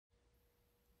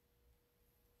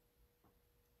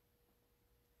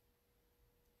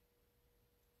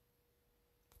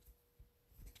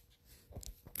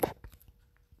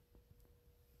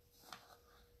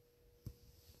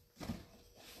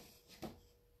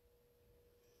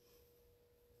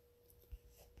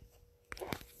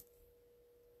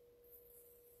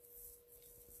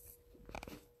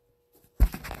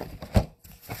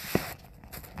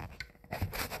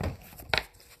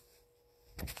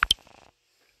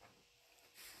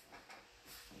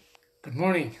Good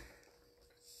morning,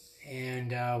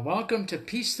 and welcome to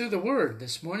Peace Through the Word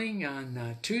this morning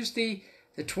on Tuesday,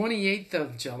 the 28th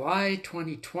of July,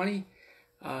 2020.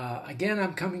 Again,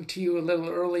 I'm coming to you a little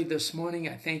early this morning.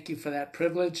 I thank you for that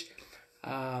privilege.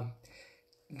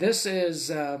 This is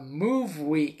move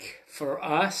week for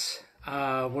us.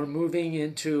 We're moving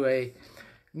into a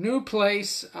new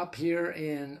place up here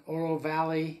in Oro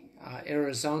Valley,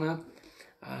 Arizona,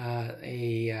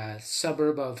 a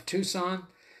suburb of Tucson.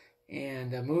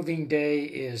 And the moving day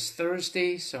is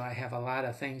Thursday, so I have a lot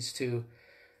of things to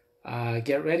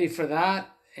get ready for that.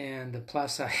 And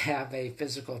plus I have a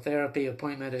physical therapy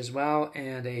appointment as well,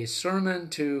 and a sermon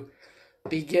to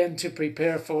begin to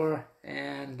prepare for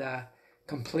and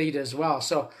complete as well.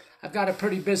 So I've got a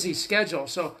pretty busy schedule.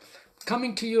 So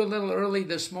coming to you a little early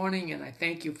this morning, and I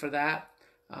thank you for that.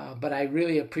 But I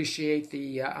really appreciate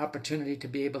the opportunity to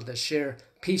be able to share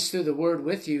peace through the Word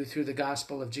with you through the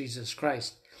gospel of Jesus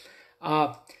Christ.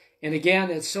 And again,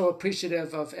 it's so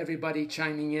appreciative of everybody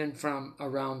chiming in from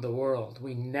around the world.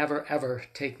 We never, ever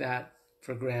take that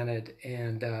for granted.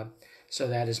 And so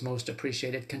that is most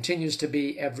appreciated. Continues to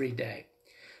be every day.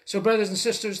 So brothers and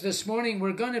sisters, this morning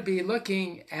we're going to be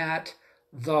looking at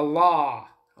the law,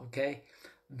 okay?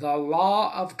 The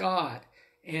law of God.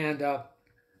 And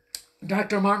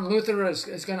Dr. Martin Luther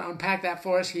is going to unpack that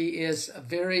for us. He is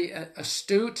very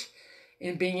astute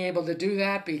in being able to do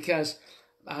that because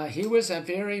he was a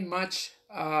very much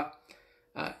a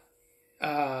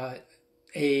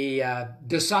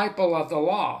disciple of the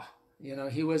law. You know,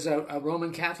 he was a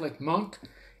Roman Catholic monk,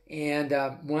 and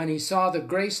when he saw the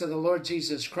grace of the Lord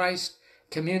Jesus Christ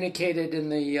communicated in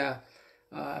the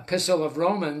Epistle of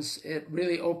Romans, it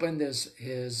really opened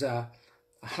his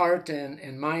heart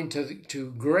and mind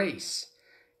to grace,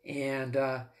 and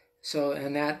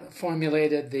and that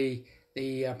formulated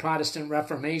the Protestant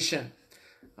Reformation.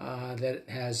 That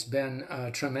has been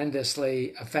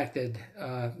tremendously affected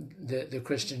the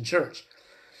Christian church.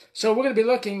 So we're going to be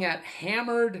looking at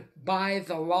hammered by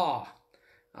the law.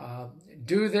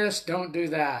 Do this, don't do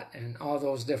that, and all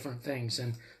those different things.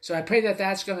 And so I pray that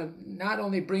that's going to not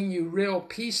only bring you real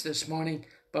peace this morning,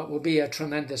 but will be a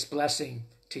tremendous blessing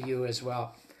to you as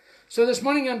well. So this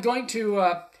morning I'm going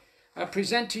to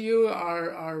present to you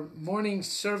our morning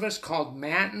service called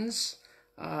Matins.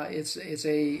 It's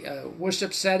a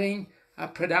worship setting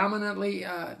predominantly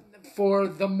for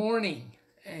the morning,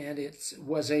 and it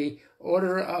was a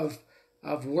order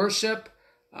of worship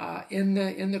in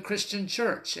the Christian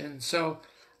church, and so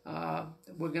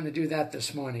we're going to do that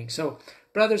this morning. So,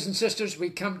 brothers and sisters, we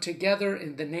come together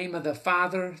in the name of the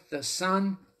Father, the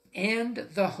Son, and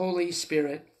the Holy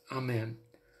Spirit. Amen.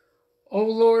 O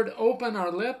Lord, open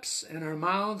our lips, and our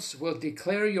mouths will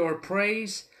declare your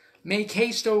praise. Make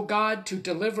haste, O God, to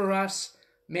deliver us.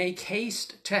 Make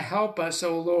haste to help us,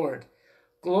 O Lord.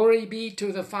 Glory be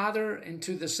to the Father, and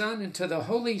to the Son, and to the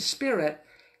Holy Spirit,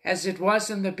 as it was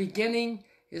in the beginning,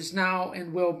 is now,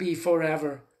 and will be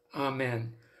forever.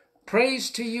 Amen.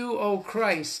 Praise to you, O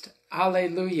Christ.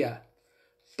 Alleluia.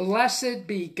 Blessed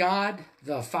be God,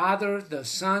 the Father, the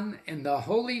Son, and the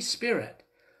Holy Spirit.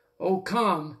 O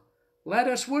come, let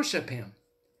us worship him.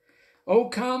 O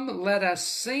come, let us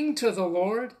sing to the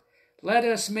Lord. Let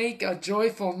us make a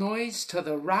joyful noise to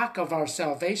the rock of our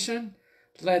salvation.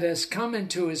 Let us come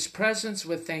into his presence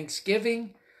with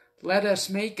thanksgiving. Let us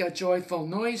make a joyful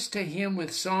noise to him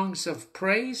with songs of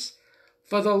praise.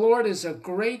 For the Lord is a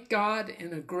great God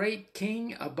and a great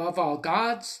King above all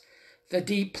gods. The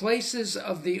deep places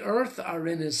of the earth are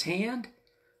in his hand.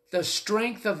 The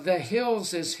strength of the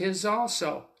hills is his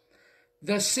also.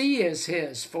 The sea is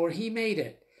his, for he made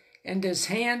it, and his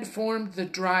hand formed the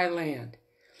dry land.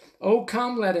 O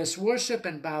come, let us worship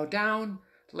and bow down.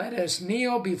 Let us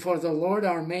kneel before the Lord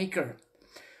our Maker.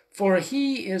 For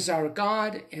he is our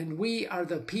God, and we are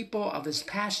the people of his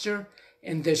pasture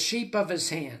and the sheep of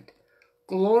his hand.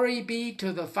 Glory be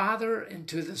to the Father, and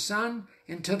to the Son,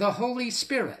 and to the Holy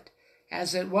Spirit,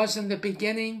 as it was in the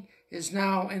beginning, is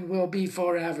now, and will be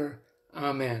forever.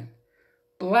 Amen.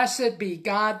 Blessed be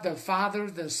God the Father,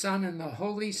 the Son, and the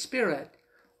Holy Spirit.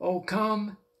 O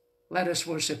come, let us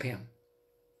worship him.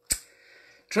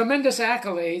 Tremendous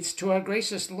accolades to our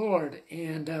gracious Lord,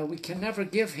 and we can never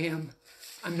give him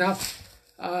enough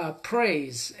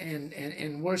praise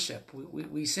and worship.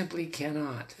 We simply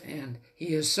cannot, and he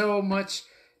is so much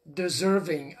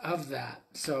deserving of that.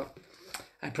 So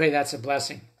I pray that's a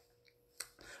blessing.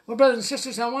 Well, brothers and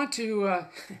sisters, I want to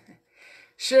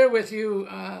share with you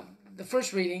the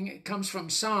first reading. It comes from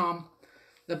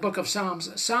the book of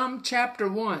Psalms, Psalm chapter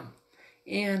 1.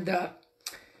 And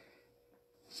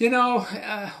You know,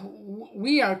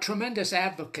 we are tremendous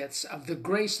advocates of the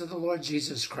grace of the Lord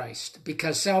Jesus Christ,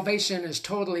 because salvation is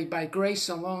totally by grace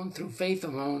alone, through faith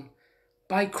alone,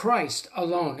 by Christ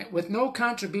alone, with no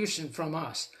contribution from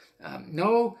us,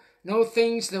 no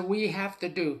things that we have to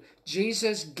do.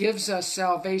 Jesus gives us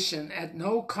salvation at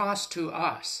no cost to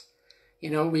us. You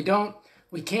know,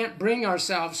 we can't bring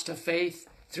ourselves to faith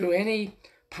through any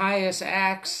pious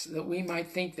acts that we might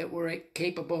think that we're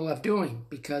capable of doing,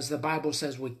 because the Bible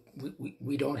says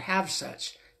we don't have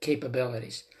such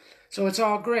capabilities. So it's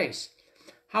all grace.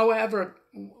 However,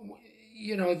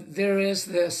 you know, there is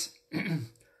this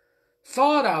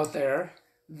thought out there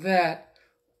that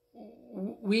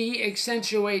we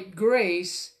accentuate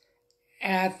grace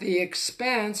at the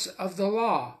expense of the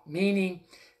law, meaning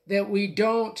that we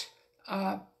don't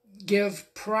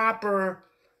give proper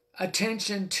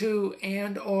attention to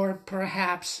and or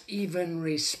perhaps even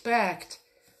respect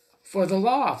for the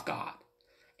law of God.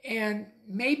 And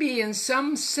maybe in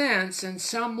some sense, in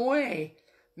some way,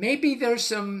 maybe there's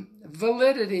some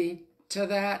validity to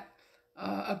that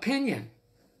opinion.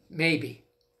 Maybe,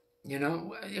 you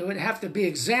know, it would have to be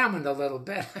examined a little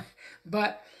bit,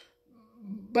 but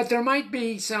there might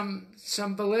be some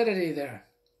validity there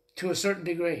to a certain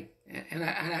degree, and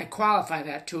I qualify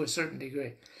that to a certain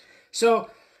degree.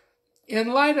 So,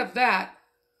 in light of that,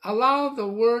 allow the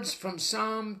words from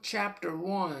Psalm chapter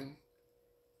 1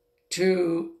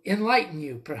 to enlighten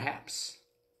you, perhaps,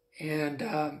 and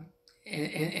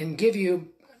give you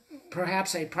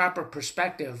perhaps a proper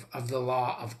perspective of the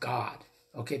law of God.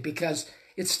 Okay, because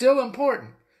it's still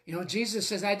important. You know, Jesus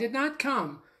says, "I did not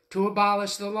come to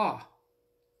abolish the law."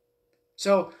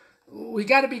 So we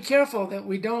got to be careful that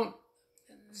we don't,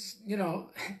 you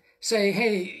know, say,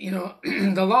 "Hey, you know,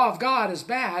 the law of God is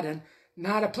bad and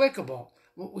not applicable."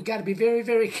 We got to be very,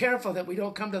 very careful that we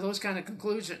don't come to those kind of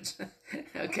conclusions.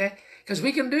 Okay, because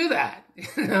we can do that.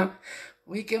 You know,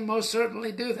 we can most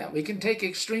certainly do that. We can take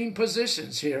extreme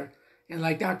positions here. And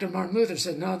like Dr. Martin Luther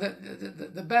said, no,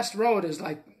 the best road is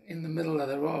like in the middle of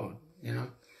the road, you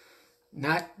know,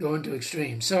 not going to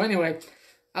extremes. So anyway,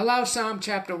 allow Psalm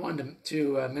chapter 1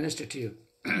 to minister to you.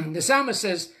 The psalmist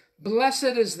says,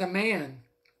 "Blessed is the man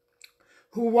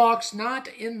who walks not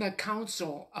in the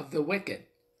counsel of the wicked,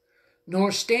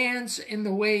 nor stands in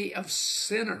the way of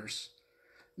sinners,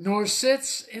 nor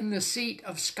sits in the seat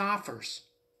of scoffers.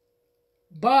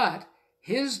 But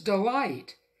his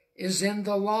delight is in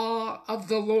the law of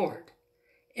the Lord,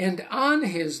 and on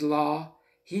his law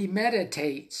he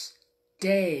meditates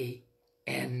day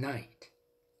and night."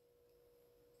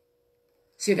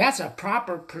 See, that's a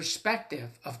proper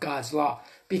perspective of God's law,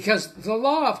 because the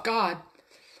law of God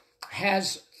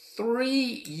has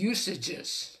 3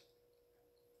 usages.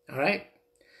 All right?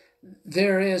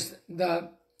 There is the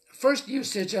first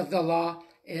usage of the law.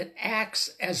 It acts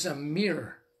as a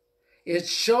mirror. It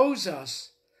shows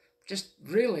us just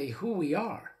really who we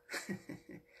are.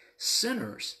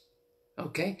 Sinners.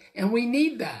 Okay? And we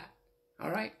need that.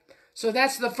 All right? So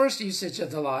that's the first usage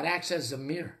of the law. It acts as a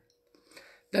mirror.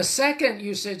 The second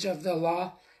usage of the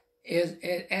law is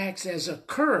it acts as a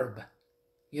curb.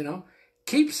 You know,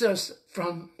 keeps us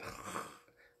from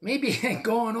maybe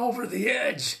going over the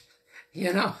edge,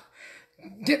 you know,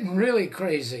 getting really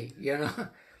crazy, you know.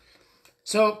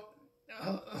 So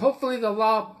hopefully the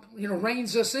law, you know,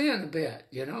 reins us in a bit,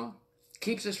 you know,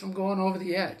 keeps us from going over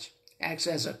the edge, acts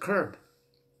as a curb.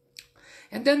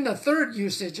 And then the third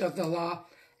usage of the law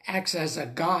acts as a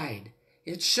guide.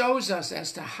 It shows us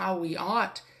as to how we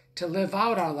ought to live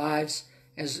out our lives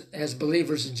as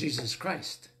believers in Jesus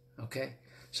Christ, okay?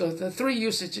 So the 3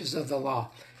 usages of the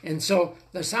law. And so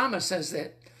the psalmist says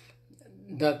that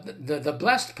the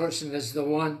blessed person is the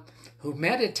one who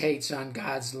meditates on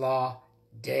God's law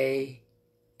day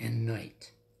and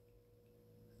night.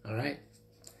 All right?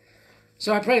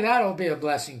 So I pray that will be a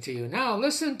blessing to you. Now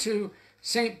listen to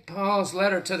St. Paul's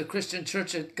letter to the Christian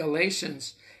church at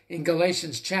Galatians, in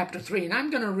Galatians chapter 3. And I'm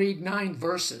going to read 9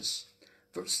 verses,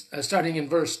 starting in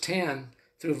verse 10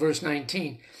 through verse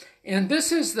 19. And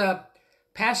this is the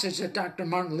passage that Dr.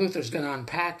 Martin Luther is going to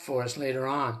unpack for us later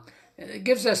on. It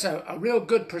gives us a real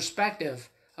good perspective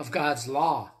of God's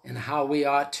law and how we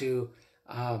ought to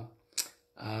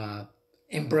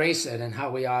embrace it and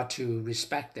how we ought to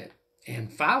respect it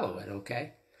and follow it,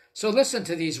 okay? So listen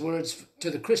to these words to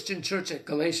the Christian church at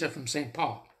Galatia from St.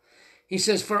 Paul. He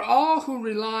says, "For all who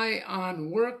rely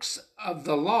on works of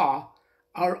the law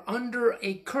are under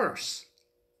a curse."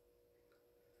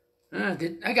 I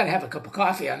got to have a cup of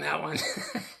coffee on that one.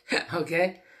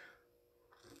 Okay?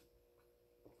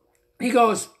 he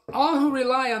goes, all who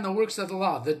rely on the works of the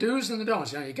law, the do's and the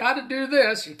don'ts. You got to do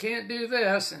this, you can't do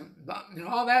this, and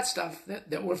all that stuff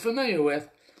that we're familiar with.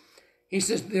 He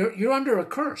says, you're under a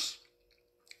curse.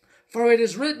 For it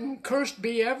is written, cursed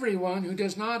be everyone who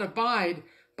does not abide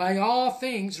by all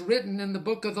things written in the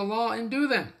book of the law and do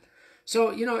them.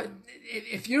 So,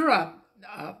 if you're a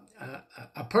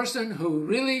person who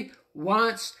really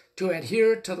wants to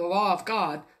adhere to the law of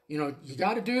God, you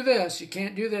got to do this, you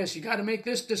can't do this, you got to make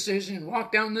this decision,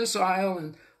 walk down this aisle,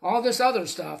 and all this other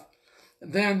stuff,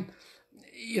 then,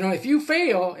 if you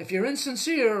fail, if you're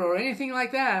insincere or anything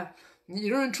like that,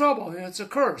 you're in trouble. It's a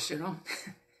curse,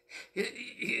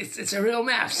 It's a real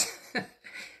mess.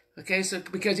 Okay, so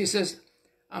because he says,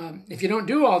 if you don't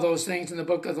do all those things in the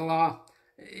book of the law,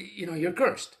 you're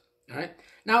cursed. All right.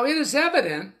 Now, it is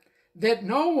evident that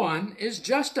no one is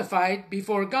justified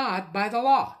before God by the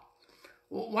law.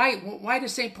 Why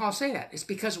does St. Paul say that? It's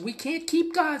because we can't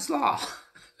keep God's law.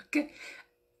 Okay?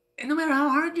 And no matter how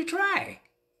hard you try,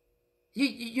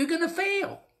 you're going to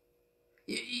fail.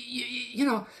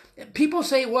 People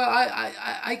say, well,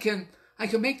 I can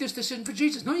make this decision for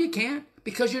Jesus. No, you can't,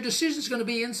 because your decision is going to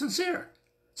be insincere.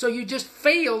 So you just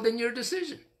failed in your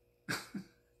decision.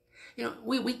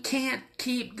 We can't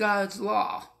keep God's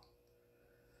law.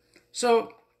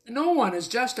 So no one is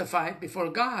justified before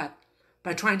God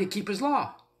by trying to keep his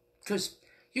law, because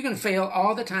you're going to fail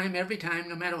all the time, every time,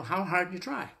 no matter how hard you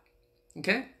try.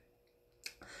 Okay?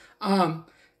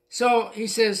 So he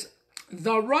says,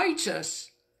 the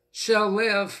righteous shall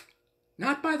live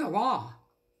not by the law,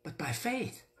 but by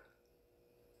faith.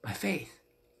 By faith.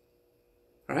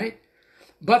 All right?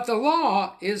 But the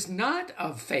law is not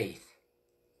of faith.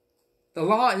 The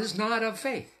law is not of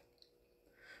faith.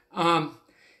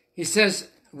 He says,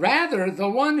 rather, the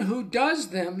one who does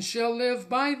them shall live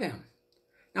by them.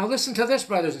 Now listen to this,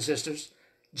 brothers and sisters.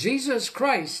 Jesus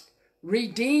Christ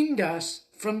redeemed us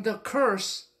from the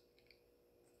curse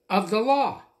of the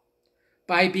law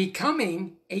by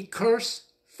becoming a curse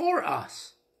for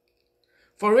us.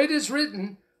 For it is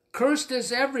written, cursed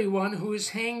is everyone who is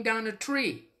hanged on a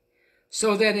tree,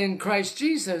 so that in Christ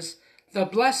Jesus the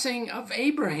blessing of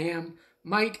Abraham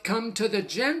might come to the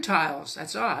Gentiles,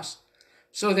 that's us,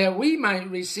 so that we might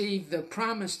receive the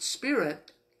promised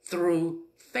Spirit through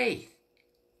faith,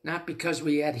 not because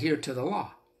we adhere to the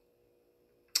law.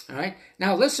 All right?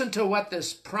 Now listen to what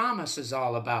this promise is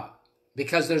all about,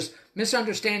 because there's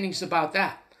misunderstandings about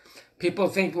that. People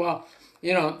think, well,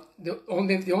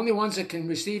 the only ones that can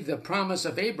receive the promise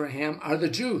of Abraham are the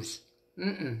Jews.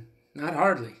 Not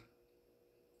hardly.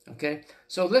 Okay?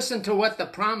 So listen to what the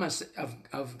promise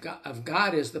of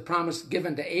God is, the promise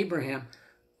given to Abraham,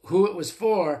 who it was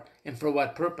for, and for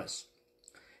what purpose.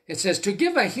 It says, to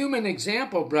give a human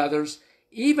example, brothers,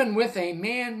 even with a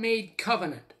man-made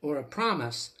covenant or a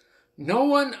promise, no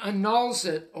one annuls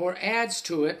it or adds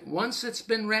to it once it's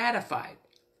been ratified.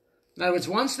 In other words,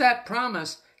 once that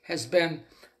promise has been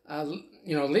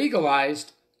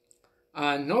legalized,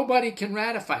 nobody can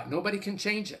ratify it. Nobody can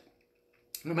change it,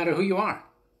 no matter who you are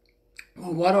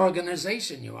or what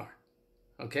organization you are.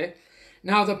 Okay?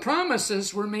 Now, the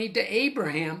promises were made to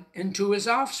Abraham and to his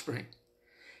offspring.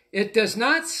 It does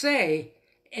not say,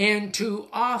 and to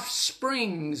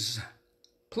offsprings,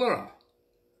 plural,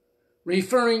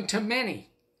 referring to many,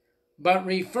 but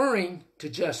referring to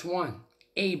just one,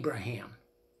 Abraham.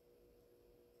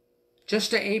 Just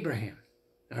to Abraham,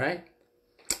 all right?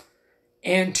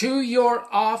 And to your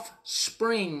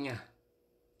offspring,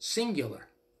 singular,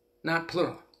 not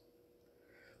plural,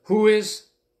 who is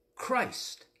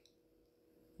Christ.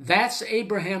 That's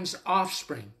Abraham's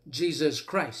offspring, Jesus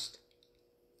Christ.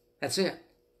 That's it.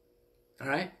 All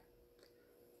right?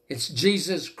 It's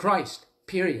Jesus Christ,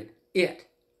 period. It.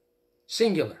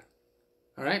 Singular.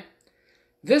 All right?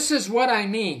 This is what I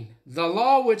mean. The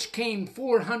law which came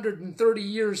 430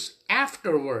 years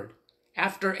afterward,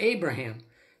 after Abraham,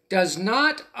 does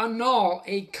not annul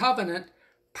a covenant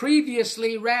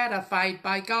previously ratified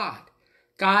by God.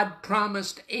 God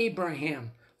promised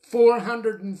Abraham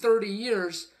 430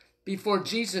 years before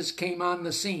Jesus came on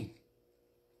the scene.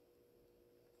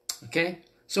 Okay?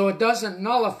 So it doesn't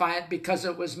nullify it because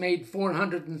it was made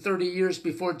 430 years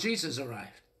before Jesus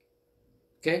arrived.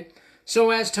 Okay?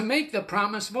 So as to make the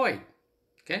promise void.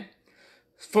 Okay?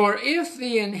 For if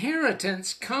the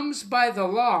inheritance comes by the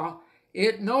law,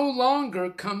 it no longer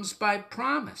comes by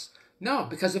promise. No,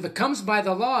 because if it comes by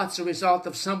the law, it's a result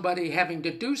of somebody having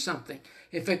to do something.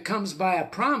 If it comes by a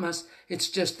promise, it's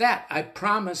just that. I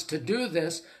promise to do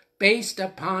this based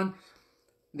upon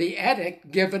the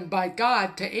edict given by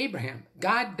God to Abraham.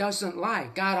 God doesn't lie.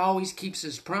 God always keeps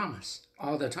his promise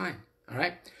all the time. All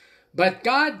right? But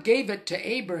God gave it to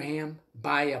Abraham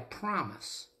by a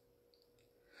promise.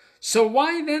 So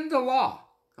why then the law?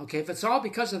 Okay, if it's all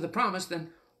because of the promise, then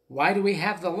why do we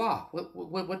have the law?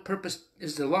 What purpose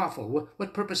is the law for?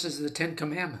 What purpose is the Ten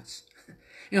Commandments?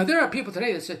 There are people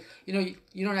today that say, you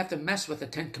don't have to mess with the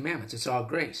Ten Commandments. It's all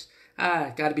grace.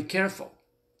 Got to be careful.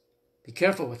 Be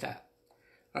careful with that.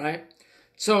 All right?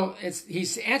 So he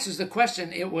answers the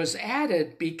question, it was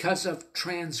added because of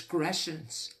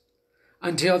transgressions,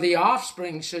 until the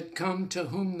offspring should come to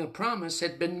whom the promise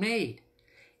had been made.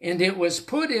 And it was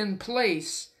put in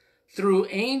place through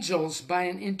angels by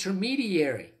an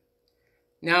intermediary.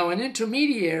 Now, an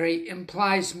intermediary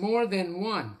implies more than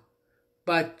one,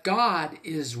 but God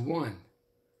is one.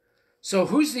 So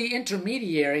who's the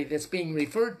intermediary that's being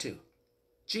referred to?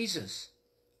 Jesus.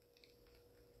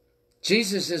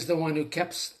 Jesus is the one who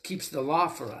keeps the law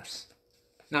for us,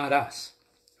 not us.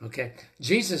 Okay?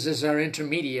 Jesus is our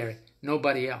intermediary,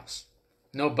 nobody else.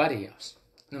 Nobody else.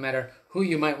 No matter who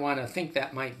you might want to think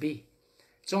that might be.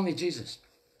 It's only Jesus.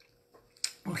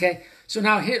 Okay? So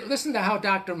now here, listen to how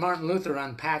Dr. Martin Luther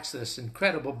unpacks this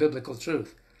incredible biblical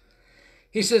truth.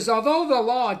 He says, although the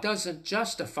law doesn't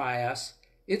justify us,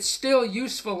 it's still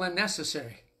useful and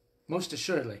necessary, most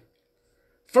assuredly.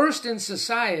 First, in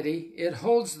society, it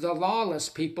holds the lawless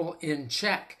people in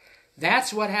check.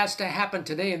 That's what has to happen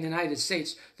today in the United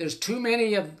States. There's too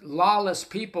many of lawless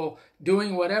people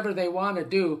doing whatever they want to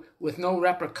do with no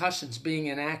repercussions being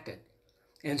enacted.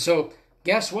 And so,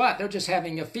 guess what? They're just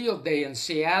having a field day in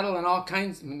Seattle and all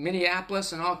kinds,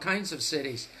 Minneapolis and all kinds of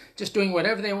cities, just doing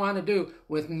whatever they want to do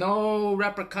with no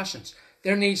repercussions.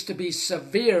 There needs to be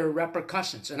severe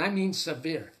repercussions, and I mean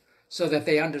severe, so that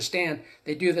they understand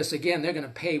they do this again, they're going to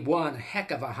pay one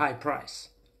heck of a high price.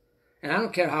 And I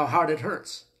don't care how hard it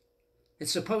hurts.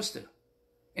 It's supposed to,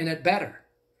 and it better.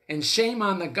 And shame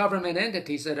on the government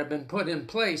entities that have been put in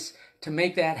place to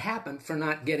make that happen for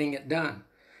not getting it done.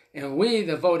 And we,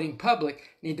 the voting public,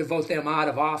 need to vote them out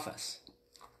of office.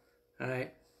 All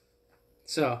right?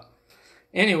 So,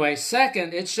 anyway,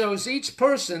 second, it shows each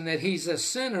person that he's a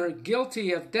sinner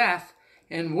guilty of death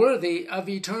and worthy of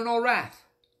eternal wrath.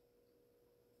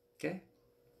 Okay?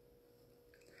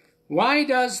 Why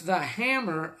does the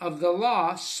hammer of the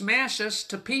law smash us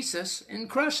to pieces and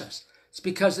crush us? It's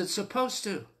because it's supposed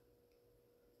to.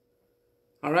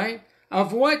 All right?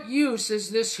 Of what use is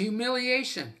this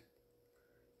humiliation?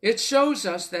 It shows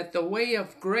us that the way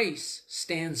of grace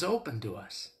stands open to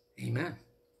us. Amen.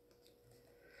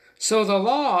 So the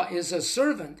law is a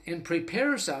servant and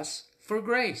prepares us for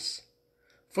grace.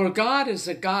 For God is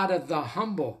a God of the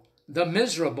humble, the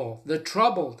miserable, the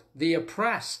troubled, the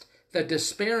oppressed, the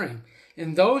despairing,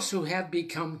 and those who have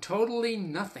become totally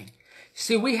nothing.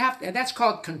 See, that's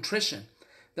called contrition.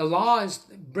 The law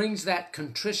brings that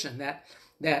contrition,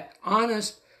 that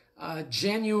honest,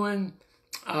 genuine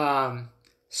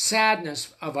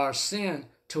sadness of our sin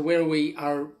to where we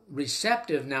are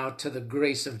receptive now to the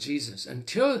grace of Jesus.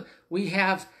 Until we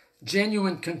have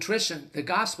genuine contrition, the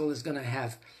gospel is going to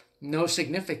have no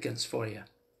significance for you.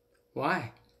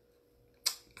 Why?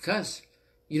 Because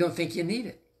you don't think you need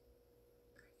it.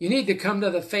 You need to come to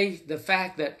the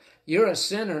fact that you're a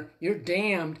sinner, you're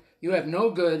damned, you have no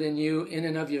good in you in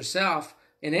and of yourself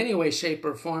in any way, shape,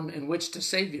 or form in which to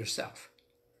save yourself.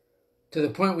 To the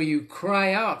point where you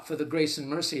cry out for the grace and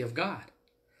mercy of God.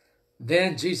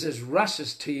 Then Jesus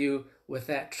rushes to you with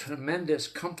that tremendous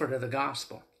comfort of the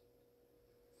gospel.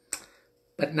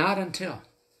 But not until.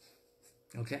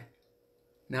 Okay?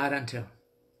 Not until.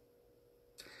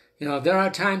 There are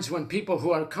times when people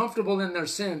who are comfortable in their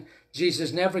sin,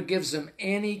 Jesus never gives them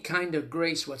any kind of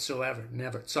grace whatsoever.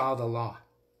 Never. It's all the law.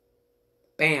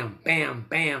 Bam, bam,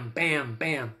 bam, bam,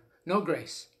 bam. No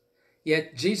grace.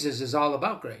 Yet Jesus is all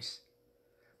about grace.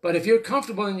 But if you're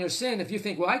comfortable in your sin, if you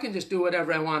think, well, I can just do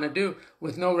whatever I want to do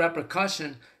with no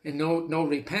repercussion and no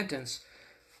repentance,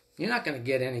 you're not going to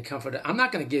get any comfort. I'm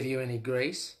not going to give you any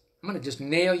grace. I'm going to just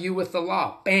nail you with the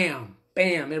law. Bam,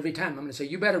 bam, every time. I'm going to say,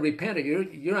 you better repent or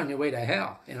you're on your way to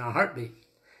hell in a heartbeat.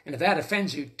 And if that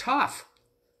offends you, tough.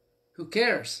 Who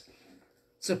cares?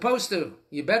 It's supposed to.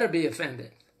 You better be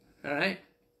offended. All right?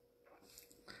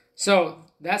 So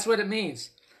that's what it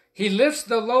means. He lifts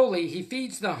the lowly, he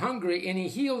feeds the hungry, and he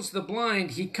heals the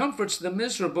blind. He comforts the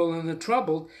miserable and the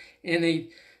troubled, and he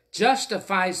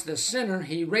justifies the sinner.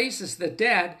 He raises the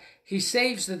dead. He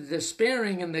saves the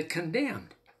despairing and the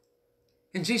condemned.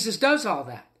 And Jesus does all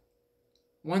that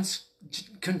once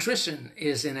contrition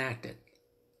is enacted.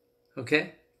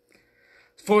 Okay?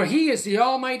 For he is the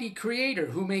almighty creator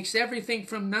who makes everything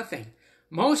from nothing.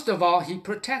 Most of all, he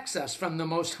protects us from the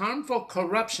most harmful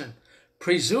corruption,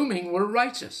 presuming we're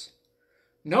righteous.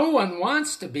 No one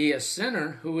wants to be a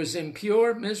sinner who is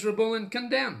impure, miserable, and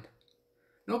condemned.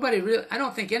 I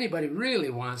don't think anybody really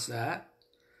wants that.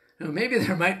 Maybe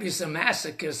there might be some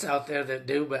masochists out there that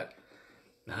do, but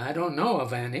I don't know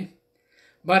of any.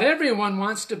 But everyone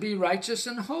wants to be righteous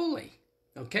and holy.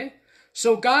 Okay?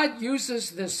 So God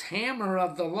uses this hammer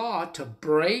of the law to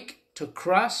break, to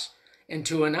crush, and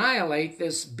to annihilate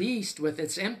this beast with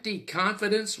its empty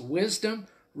confidence, wisdom,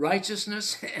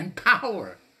 righteousness, and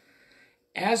power.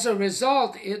 As a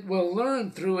result, it will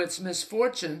learn through its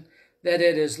misfortune that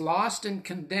it is lost and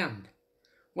condemned.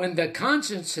 When the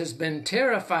conscience has been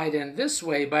terrified in this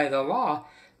way by the law,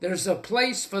 there's a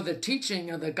place for the teaching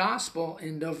of the gospel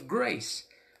and of grace,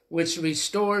 which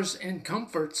restores and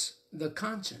comforts the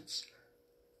conscience.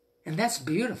 And that's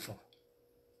beautiful.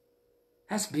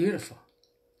 That's beautiful.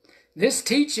 This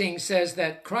teaching says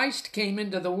that Christ came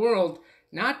into the world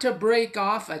not to break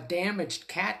off a damaged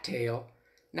cattail,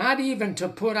 not even to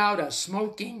put out a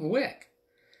smoking wick,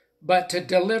 but to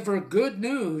deliver good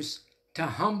news to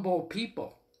humble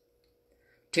people,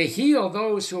 to heal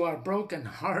those who are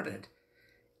brokenhearted,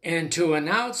 and to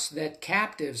announce that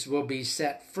captives will be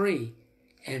set free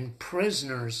and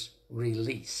prisoners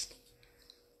released.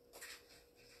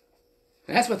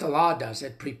 That's what the law does.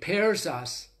 It prepares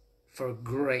us for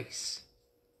grace.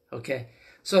 Okay?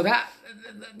 So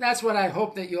that's what I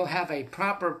hope, that you'll have a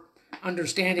proper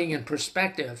understanding and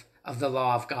perspective of the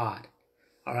law of God.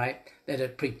 All right? That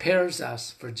it prepares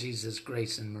us for Jesus'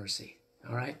 grace and mercy.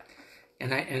 All right?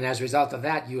 And as a result of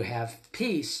that, you have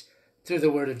peace through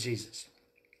the word of Jesus.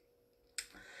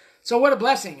 So what a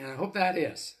blessing, and I hope that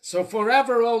is. So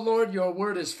forever, O Lord, your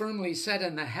word is firmly set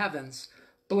in the heavens.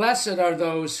 Blessed are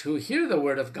those who hear the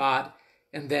word of God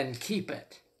and then keep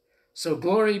it. So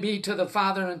glory be to the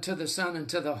Father, and to the Son, and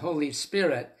to the Holy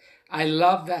Spirit. I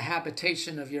love the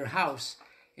habitation of your house,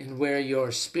 and where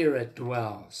your Spirit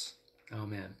dwells.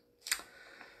 Amen.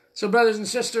 So brothers and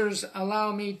sisters,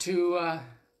 allow me to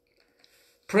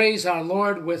praise our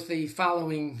Lord with the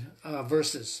following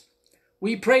verses.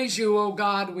 We praise you, O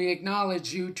God. We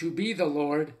acknowledge you to be the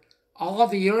Lord. All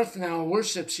the earth now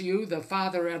worships you, the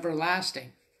Father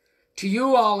everlasting. To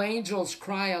you all angels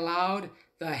cry aloud,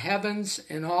 the heavens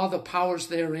and all the powers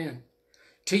therein.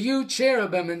 To you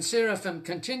cherubim and seraphim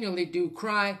continually do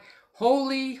cry,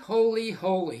 Holy, holy,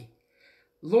 holy,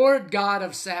 Lord God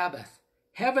of Sabbath.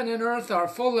 Heaven and earth are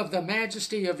full of the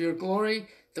majesty of your glory.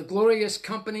 The glorious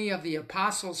company of the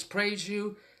apostles praise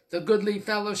you. The goodly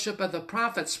fellowship of the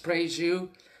prophets praise you.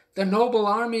 The noble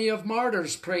army of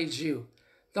martyrs praise you.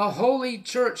 The holy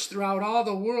church throughout all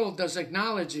the world does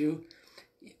acknowledge you.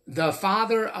 The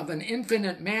Father of an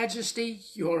infinite majesty,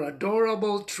 your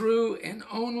adorable, true, and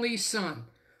only Son.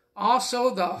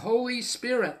 Also the Holy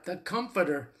Spirit, the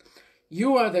Comforter.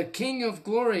 You are the King of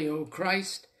glory, O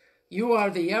Christ. You are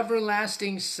the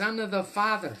everlasting Son of the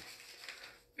Father.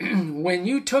 When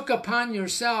you took upon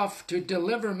yourself to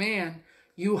deliver man,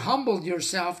 you humbled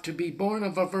yourself to be born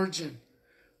of a virgin.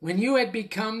 When you had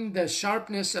become the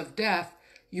sharpness of death,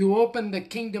 you opened the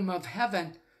kingdom of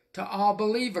heaven to all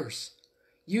believers.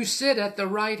 You sit at the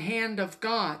right hand of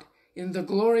God in the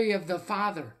glory of the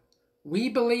Father. We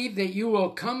believe that you will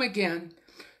come again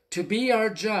to be our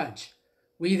judge.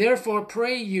 We therefore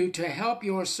pray you to help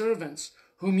your servants,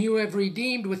 whom you have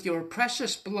redeemed with your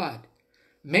precious blood.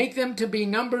 Make them to be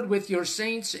numbered with your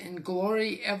saints in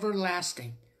glory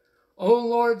everlasting. O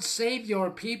Lord, save your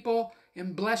people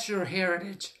and bless your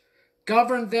heritage.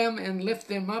 Govern them and lift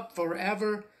them up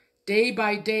forever. Day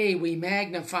by day we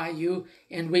magnify you,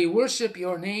 and we worship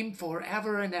your name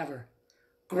forever and ever.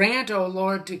 Grant, O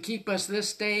Lord, to keep us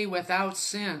this day without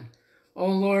sin. O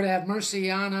Lord, have mercy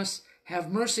on us.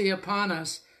 Have mercy upon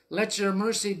us. Let your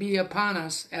mercy be upon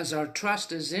us, as our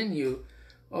trust is in you.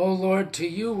 O Lord, to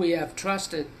you we have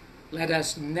trusted. Let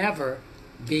us never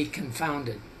be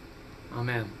confounded.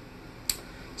 Amen.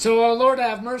 So, O Lord,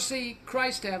 have mercy.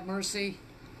 Christ, have mercy.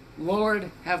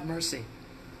 Lord, have mercy.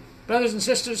 Brothers and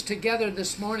sisters, together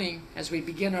this morning, as we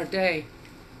begin our day,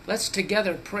 let's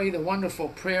together pray the wonderful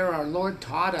prayer our Lord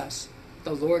taught us,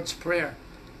 the Lord's Prayer.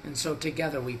 And so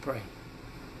together we pray.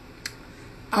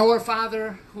 Our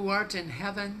Father, who art in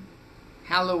heaven,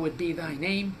 hallowed be thy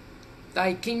name.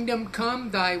 Thy kingdom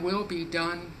come, thy will be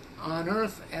done, on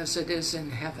earth as it is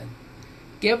in heaven.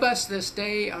 Give us this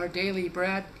day our daily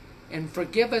bread, and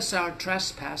forgive us our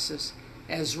trespasses,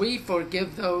 as we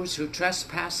forgive those who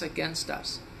trespass against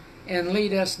us. And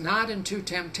lead us not into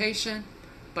temptation,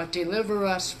 but deliver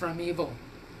us from evil.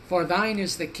 For thine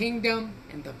is the kingdom,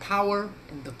 and the power,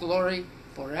 and the glory,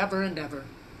 forever and ever.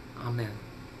 Amen.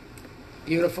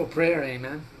 Beautiful prayer,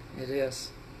 amen? It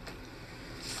is.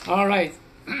 All right.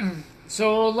 So,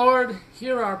 O Lord,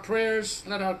 hear our prayers.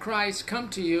 Let our cries come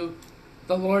to you.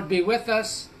 The Lord be with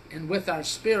us and with our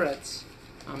spirits.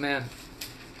 Amen.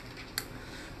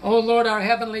 O Lord, our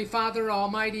heavenly Father,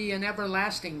 almighty and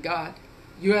everlasting God,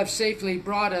 you have safely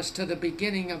brought us to the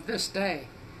beginning of this day.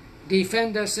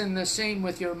 Defend us in the same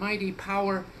with your mighty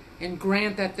power, and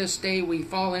grant that this day we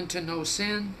fall into no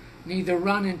sin, neither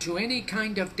run into any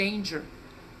kind of danger,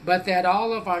 but that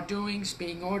all of our doings,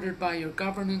 being ordered by your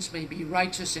governance, may be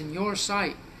righteous in your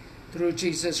sight, through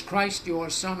Jesus Christ,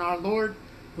 your Son, our Lord,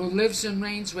 who lives and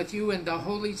reigns with you in the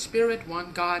Holy Spirit,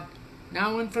 one God,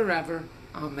 now and forever.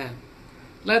 Amen.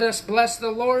 Let us bless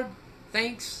the Lord.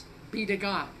 Thanks be to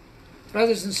God.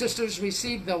 Brothers and sisters,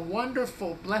 receive the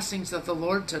wonderful blessings of the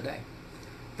Lord today.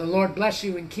 The Lord bless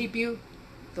you and keep you.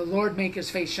 The Lord make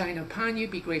his face shine upon you,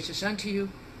 be gracious unto you.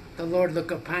 The Lord look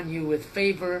upon you with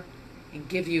favor and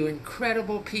give you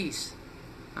incredible peace.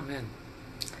 Amen.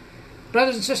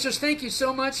 Brothers and sisters, thank you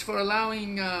so much for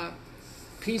allowing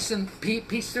Peace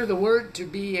Through the Word to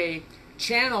be a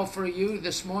channel for you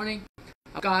this morning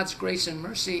of God's grace and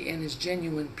mercy and his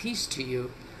genuine peace to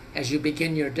you as you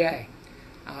begin your day.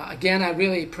 Again, I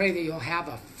really pray that you'll have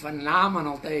a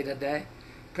phenomenal day today.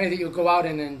 Pray that you'll go out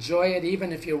and enjoy it,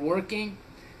 even if you're working.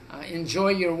 Enjoy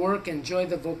your work, enjoy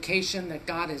the vocation that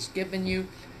God has given you,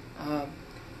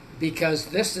 because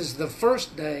this is the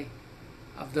first day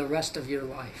of the rest of your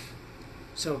life.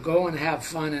 So go and have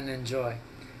fun and enjoy.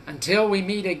 Until we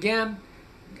meet again,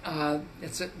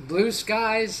 it's blue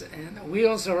skies and the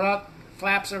wheels are up,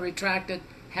 flaps are retracted.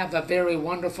 Have a very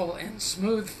wonderful and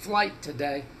smooth flight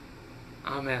today.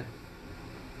 Amen.